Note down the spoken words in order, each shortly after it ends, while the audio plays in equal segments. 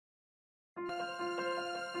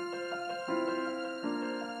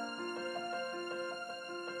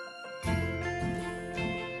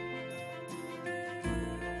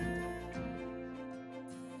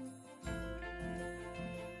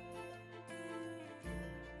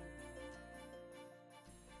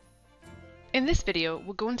In this video,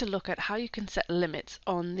 we're going to look at how you can set limits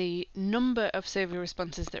on the number of survey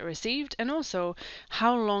responses that are received and also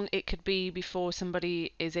how long it could be before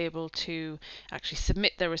somebody is able to actually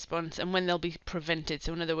submit their response and when they'll be prevented.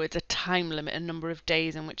 So in other words, a time limit, a number of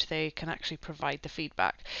days in which they can actually provide the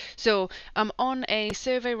feedback. So I'm on a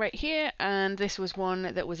survey right here, and this was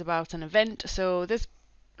one that was about an event. So there's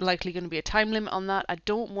likely going to be a time limit on that. I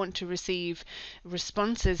don't want to receive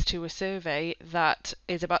responses to a survey that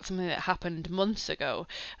is about something that happened months ago.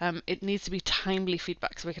 It needs to be timely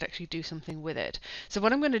feedback so we could actually do something with it. So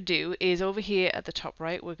what I'm going to do is over here at the top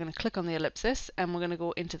right, we're going to click on the ellipsis and we're going to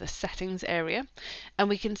go into the settings area. And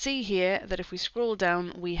we can see here that if we scroll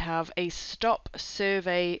down, we have a stop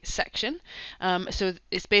survey section. So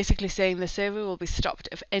it's basically saying the survey will be stopped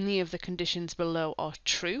if any of the conditions below are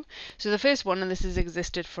true. So the first one, and this has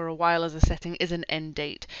existed for a while as a setting, is an end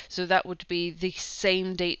date. So that would be the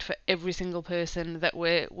same date for every single person that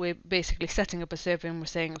we're basically setting up a survey and we're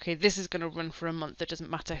saying, okay, this is going to run for a month. It doesn't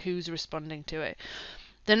matter who's responding to it.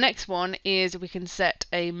 The next one is we can set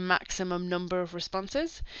a maximum number of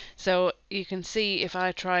responses. So you can see if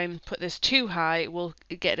I try and put this too high, we'll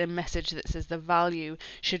get a message that says the value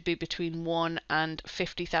should be between 1 and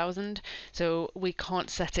 50,000. So we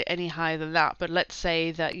can't set it any higher than that. But let's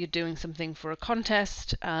say that you're doing something for a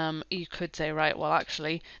contest. You could say, right, well,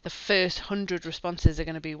 actually, the first 100 responses are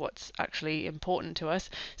going to be what's actually important to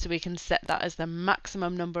us. So we can set that as the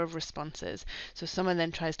maximum number of responses. So someone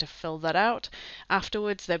then tries to fill that out.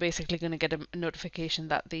 Afterwards, they're basically going to get a notification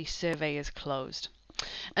that the survey is closed.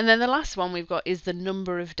 And then the last one we've got is the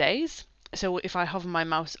number of days. So if I hover my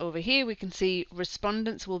mouse over here, we can see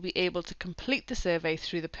respondents will be able to complete the survey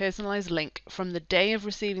through the personalized link from the day of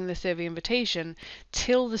receiving the survey invitation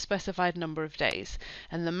till the specified number of days.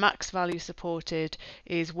 And the max value supported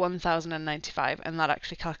is 1095, and that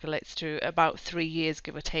actually calculates to about 3 years,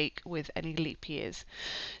 give or take, with any leap years.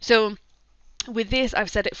 So with this,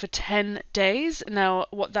 I've set it for 10 days. Now,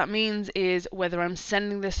 what that means is whether I'm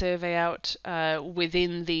sending the survey out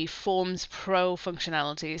within the Forms Pro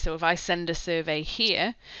functionality. So if I send a survey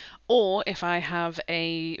here, or if I have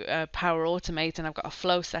a Power Automate and I've got a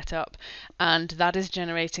flow set up and that is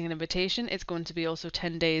generating an invitation, it's going to be also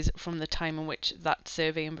 10 days from the time in which that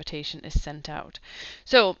survey invitation is sent out.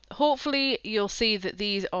 So hopefully you'll see that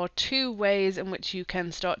these are two ways in which you can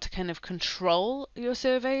start to kind of control your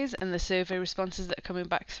surveys and the survey responses that are coming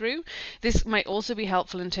back through. This might also be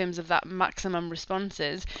helpful in terms of that maximum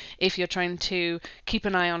responses if you're trying to keep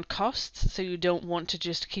an eye on costs, so you don't want to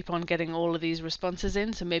just keep on getting all of these responses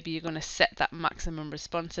in. So maybe you're going to set that maximum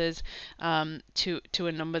responses to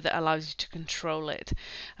a number that allows you to control it.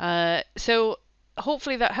 So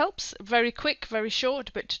hopefully that helps. Very quick, very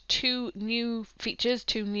short, but two new features,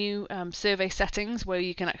 two new survey settings where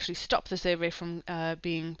you can actually stop the survey from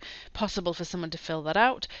being possible for someone to fill that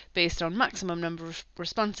out based on maximum number of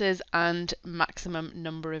responses and maximum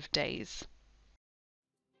number of days.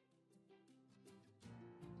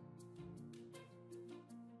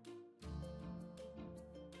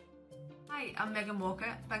 Hi, I'm Megan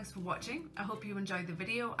Walker. Thanks for watching. I hope you enjoyed the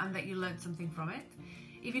video and that you learned something from it.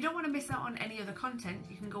 If you don't want to miss out on any other content,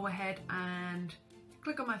 you can go ahead and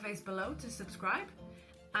click on my face below to subscribe.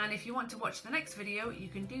 And if you want to watch the next video, you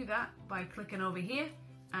can do that by clicking over here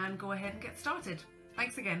and go ahead and get started.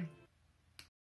 Thanks again.